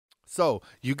So,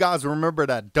 you guys remember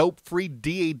that dope free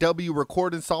DAW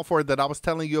recording software that I was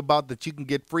telling you about that you can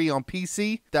get free on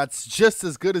PC? That's just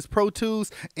as good as Pro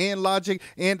Tools and Logic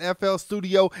and FL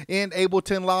Studio and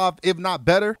Ableton Live, if not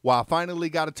better. Well, I finally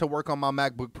got it to work on my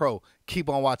MacBook Pro. Keep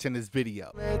on watching this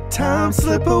video. Let time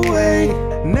slip away,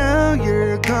 now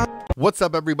you're gone. What's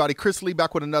up, everybody? Chris Lee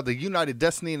back with another United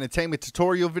Destiny Entertainment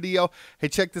tutorial video. Hey,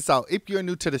 check this out. If you're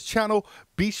new to this channel,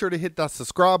 be sure to hit that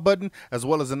subscribe button as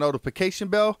well as the notification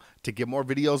bell to get more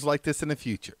videos like this in the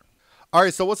future. All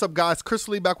right, so what's up, guys? Chris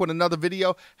Lee back with another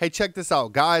video. Hey, check this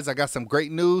out, guys. I got some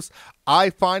great news. I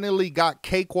finally got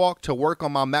Cakewalk to work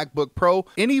on my MacBook Pro.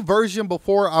 Any version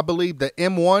before, I believe, the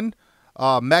M1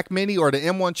 Mac Mini or the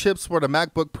M1 chips for the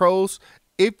MacBook Pros,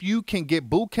 if you can get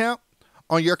bootcamp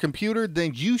on your computer,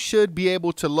 then you should be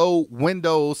able to load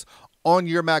Windows on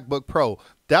your MacBook Pro.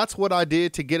 That's what I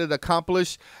did to get it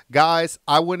accomplished. Guys,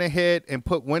 I went ahead and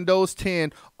put Windows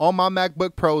 10 on my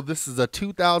MacBook Pro. This is a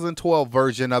 2012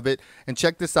 version of it. And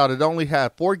check this out. It only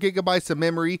had 4 gigabytes of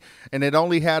memory, and it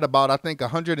only had about, I think,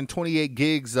 128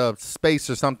 gigs of space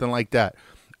or something like that.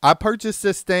 I purchased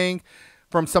this thing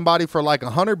from somebody for like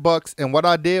 $100, and what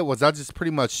I did was I just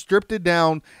pretty much stripped it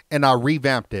down and I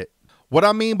revamped it. What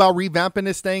I mean by revamping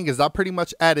this thing is I pretty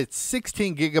much added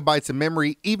 16 gigabytes of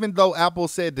memory. Even though Apple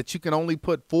said that you can only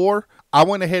put 4, I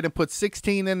went ahead and put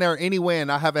 16 in there anyway,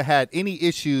 and I haven't had any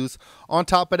issues. On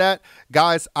top of that,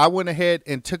 guys, I went ahead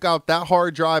and took out that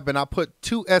hard drive and I put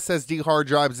 2 SSD hard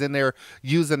drives in there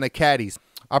using the caddies.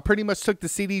 I pretty much took the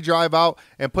CD drive out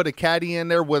and put a caddy in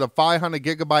there with a 500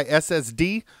 gigabyte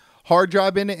SSD hard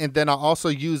drive in it, and then I also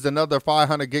used another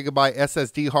 500 gigabyte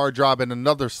SSD hard drive in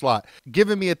another slot,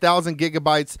 giving me 1,000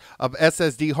 gigabytes of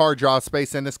SSD hard drive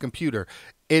space in this computer.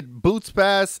 It boots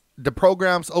fast, the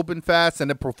programs open fast,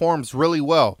 and it performs really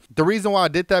well. The reason why I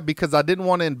did that because I didn't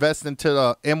want to invest into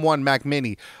the M1 Mac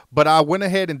Mini, but I went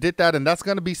ahead and did that, and that's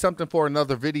going to be something for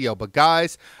another video. But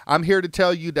guys, I'm here to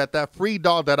tell you that that free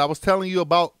DAW that I was telling you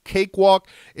about, Cakewalk,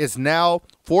 is now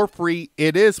for free.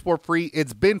 It is for free.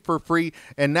 It's been for free,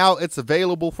 and now it's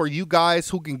available for you guys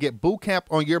who can get bootcamp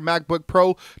on your MacBook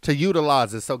Pro to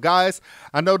utilize it. So guys,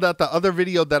 I know that the other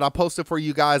video that I posted for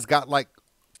you guys got like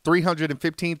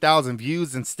 315,000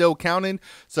 views and still counting.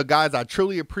 So guys, I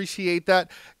truly appreciate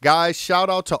that. Guys, shout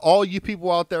out to all you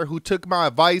people out there who took my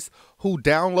advice, who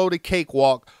downloaded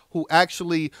Cakewalk, who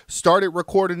actually started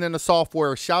recording in the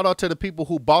software. Shout out to the people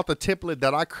who bought the template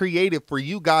that I created for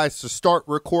you guys to start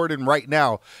recording right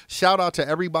now. Shout out to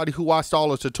everybody who watched all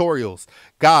the tutorials.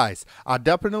 Guys, I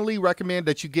definitely recommend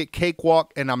that you get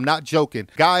Cakewalk, and I'm not joking.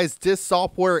 Guys, this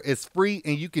software is free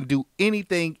and you can do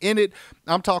anything in it.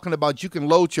 I'm talking about you can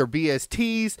load your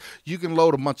VSTs, you can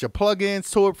load a bunch of plugins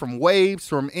to it from Waves,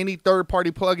 from any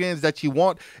third-party plugins that you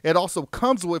want. It also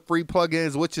comes with free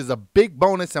plugins, which is a big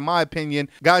bonus in my opinion.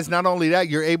 Guys, not only that,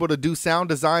 you're able to do sound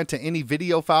design to any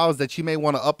video files that you may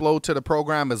want to upload to the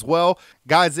program as well.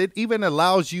 Guys, it even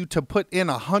allows you to put in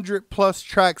 100+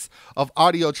 tracks of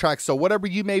audio tracks. So whatever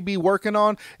you may be working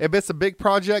on, if it's a big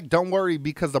project, don't worry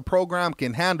because the program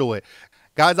can handle it.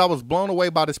 Guys, I was blown away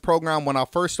by this program when I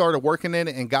first started working in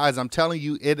it, and guys, I'm telling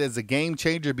you, it is a game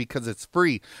changer because it's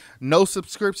free. No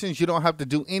subscriptions, you don't have to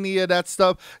do any of that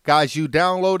stuff. Guys, you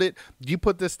download it, you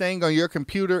put this thing on your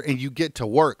computer, and you get to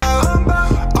work.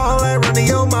 All that running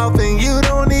your mouth and you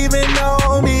don't even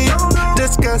know me,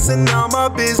 discussing all my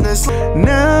business.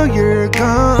 Now you're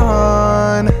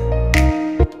gone.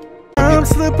 Time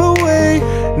slip away,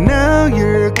 now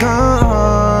you're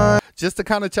gone. Just to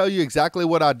kind of tell you exactly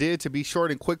what I did, to be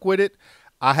short and quick with it,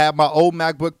 I had my old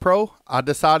MacBook Pro. I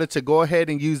decided to go ahead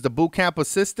and use the bootcamp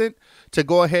assistant to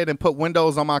go ahead and put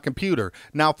Windows on my computer.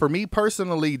 Now, for me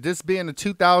personally, this being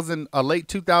a late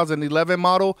 2011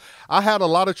 model, I had a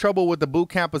lot of trouble with the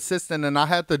bootcamp assistant, and I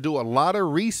had to do a lot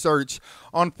of research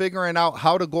on figuring out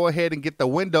how to go ahead and get the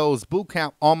Windows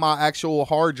bootcamp on my actual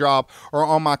hard drive or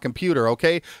on my computer,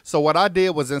 okay? So what I did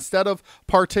was, instead of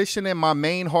partitioning my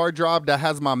main hard drive that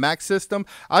has my Mac system,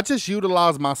 I just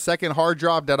utilized my second hard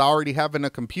drive that I already have in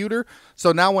the computer.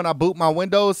 So now when I boot my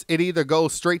Windows, it either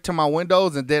goes straight to my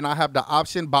Windows, and then I have the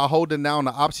option by holding down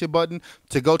the option button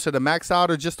to go to the Mac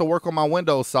side or just to work on my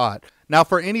Windows side. Now,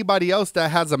 for anybody else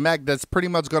that has a Mac that's pretty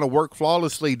much going to work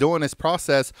flawlessly during this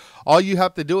process, all you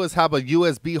have to do is have a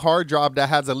USB hard drive that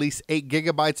has at least 8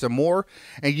 gigabytes or more,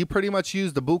 and you pretty much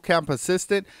use the bootcamp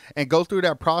assistant and go through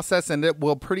that process, and it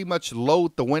will pretty much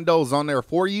load the Windows on there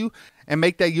for you and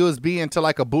make that USB into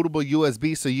like a bootable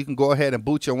USB so you can go ahead and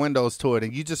boot your Windows to it,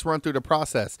 and you just run through the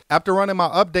process. After running my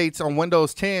updates on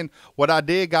Windows 10, what I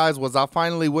did, guys, was I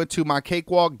finally went to my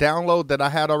Cakewalk download that I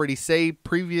had already saved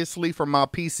previously from my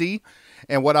PC,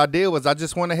 And what I did was I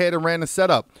just went ahead and ran the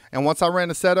setup. And once I ran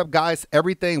the setup, guys,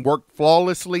 everything worked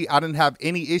flawlessly. I didn't have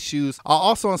any issues. I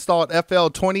also installed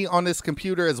FL20 on this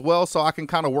computer as well, so I can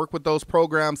kind of work with those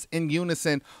programs in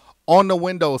unison on the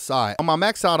Windows side. On my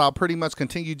Mac side, I'll pretty much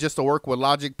continue just to work with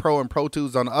Logic Pro and Pro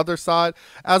Tools on the other side,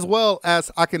 as well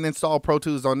as I can install Pro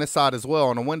Tools on this side as well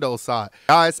on the Windows side.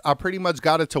 Guys, I pretty much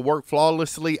got it to work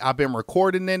flawlessly. I've been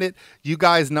recording in it. You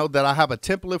guys know that I have a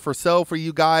template for sale for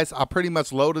you guys. I pretty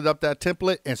much loaded up that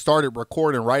template and started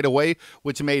recording right away,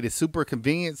 which made it super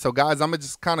convenient. So guys, I'm gonna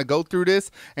just kind of go through this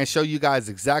and show you guys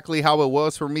exactly how it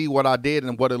was for me, what I did,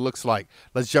 and what it looks like.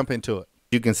 Let's jump into it.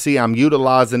 You can see I'm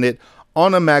utilizing it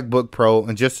on a MacBook Pro,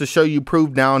 and just to show you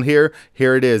proof down here,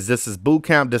 here it is. This is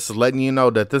Bootcamp. This is letting you know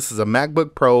that this is a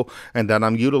MacBook Pro and that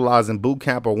I'm utilizing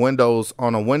Bootcamp or Windows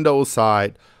on a Windows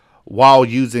side while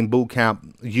using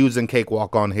Bootcamp, using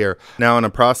Cakewalk on here. Now in the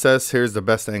process, here's the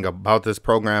best thing about this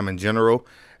program in general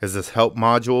is this help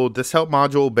module. This help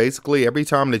module, basically every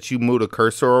time that you move a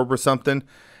cursor over something,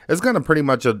 it's going to pretty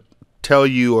much tell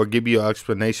you or give you an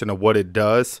explanation of what it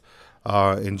does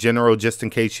in general, just in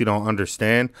case you don't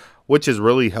understand, which is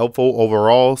really helpful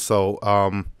overall. So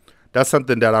that's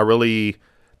something that I really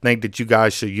think that you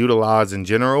guys should utilize in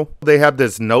general. They have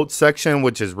this notes section,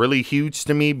 which is really huge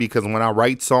to me, because when I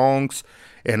write songs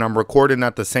and I'm recording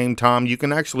at the same time, you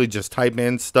can actually just type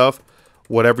in stuff,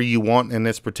 whatever you want in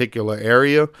this particular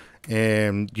area,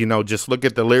 and you know, just look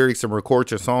at the lyrics and record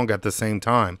your song at the same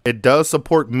time. It does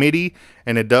support MIDI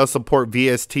and it does support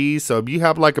VST. So if you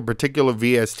have like a particular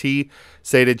VST,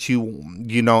 say that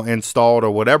you know installed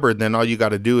or whatever, then all you got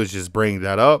to do is just bring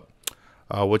that up,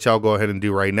 which I'll go ahead and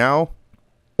do right now.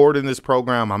 In this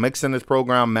program, I'm mixing this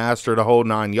program, master the whole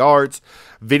 9 yards,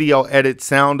 video edit,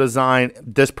 sound design.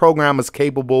 This program is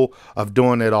capable of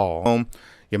doing it all.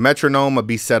 Your metronome will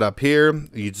be set up here.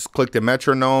 You just click the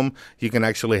metronome. You can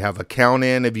actually have a count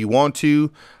in if you want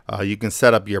to. You can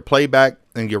set up your playback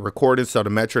and your recording so the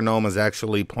metronome is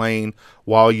actually playing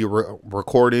while you're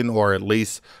recording, or at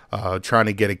least trying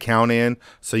to get a count in.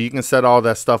 So you can set all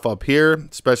that stuff up here,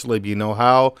 especially if you know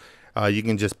how. You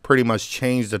can just pretty much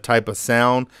change the type of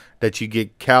sound that you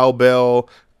get, cowbell,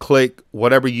 click,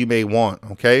 whatever you may want,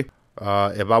 okay?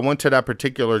 If I went to that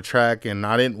particular track and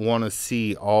I didn't want to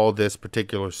see all this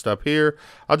particular stuff here,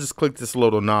 I'll just click this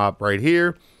little knob right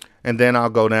here, and then I'll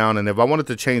go down, and if I wanted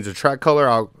to change the track color,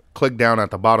 I'll click down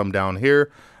at the bottom down here.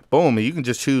 Boom, and you can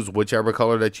just choose whichever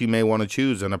color that you may want to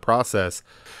choose in the process.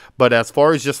 But as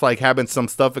far as just like having some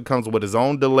stuff, it comes with its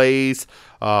own delays,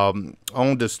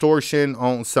 own distortion,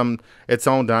 its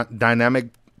own dynamic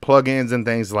plugins and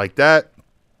things like that.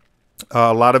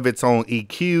 A lot of its own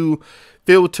EQ,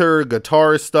 filter,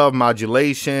 guitar stuff,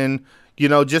 modulation, you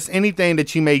know, just anything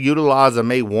that you may utilize or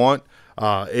may want.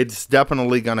 It's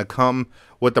definitely going to come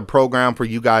with the program for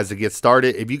you guys to get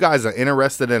started. If you guys are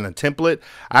interested in a template,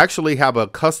 I actually have a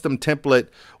custom template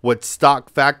with stock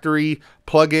factory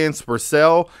plugins for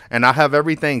sale, and I have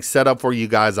everything set up for you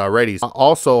guys already. I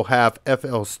also have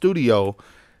FL Studio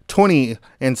 20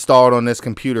 installed on this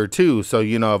computer too. So,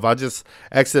 you know, if I just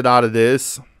exit out of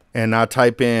this and I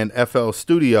type in FL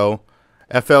Studio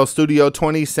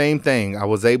 20, same thing. I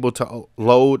was able to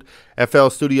load FL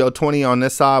Studio 20 on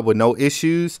this side with no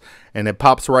issues, and it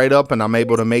pops right up, and I'm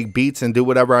able to make beats and do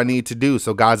whatever I need to do.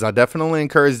 So guys, I definitely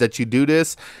encourage that you do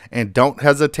this, and don't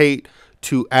hesitate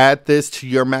to add this to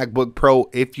your MacBook Pro.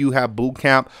 If you have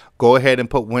Bootcamp, go ahead and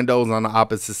put Windows on the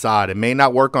opposite side. It may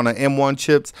not work on the M1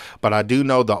 chips, but I do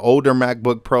know the older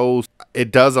MacBook Pros, it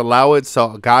does allow it.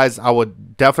 So guys, I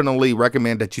would definitely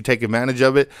recommend that you take advantage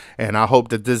of it, and I hope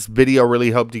that this video really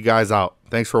helped you guys out.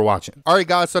 Thanks for watching. All right,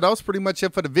 guys, so that was pretty much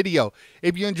it for the video.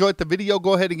 If you enjoyed the video,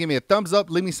 go ahead and give me a thumbs up,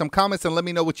 leave me some comments, and let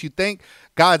me know what you think.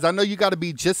 Guys, I know you got to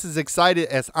be just as excited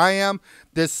as I am.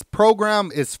 This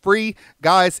program is free.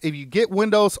 Guys, if you get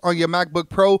Windows on your MacBook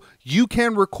Pro, you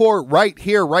can record right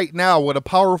here, right now with a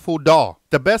powerful DAW.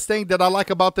 The best thing that I like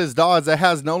about this DAW is it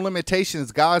has no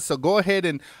limitations, guys. So go ahead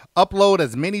and upload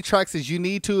as many tracks as you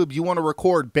need to. If you want to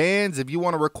record bands, if you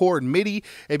want to record MIDI,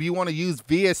 if you want to use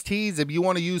VSTs, if you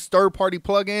want to use third-party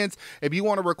plugins, if you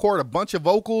want to record a bunch of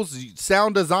vocals,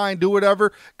 sound design, do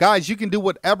whatever. Guys, you can do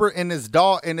whatever in this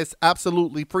DAW, and it's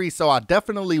absolutely free. So I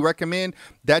definitely recommend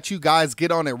that you guys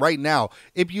get on it right now.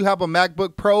 If you have a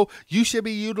MacBook Pro, you should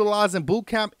be utilizing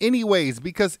Bootcamp anyways,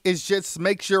 because it just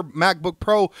makes your MacBook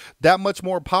Pro that much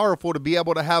more powerful to be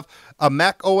able to have a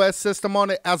Mac OS system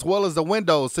on it as well as the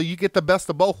Windows. So you get the best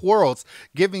of both worlds,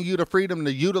 giving you the freedom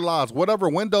to utilize whatever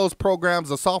Windows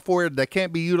programs or software that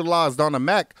can't be utilized on a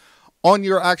Mac on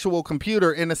your actual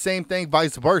computer, and the same thing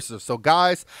vice versa. So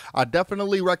guys, I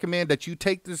definitely recommend that you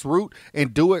take this route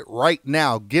and do it right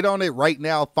now. Get on it right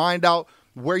now. Find out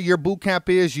where your bootcamp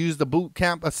is. Use the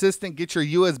bootcamp assistant, get your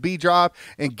USB drive,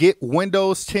 and get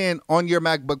Windows 10 on your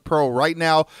MacBook Pro right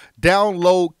now.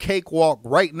 Download Cakewalk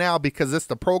right now because it's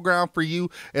the program for you.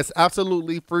 It's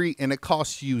absolutely free and it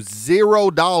costs you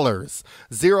 $0.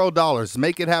 $0.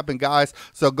 Make it happen, guys.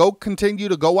 So go continue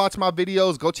to go watch my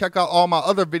videos. Go check out all my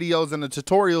other videos and the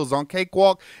tutorials on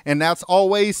Cakewalk. And that's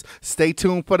always, stay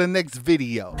tuned for the next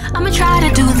video. I'ma try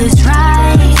to do this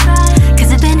right,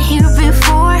 'cause I've been here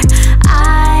before.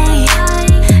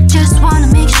 I just wanna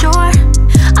make sure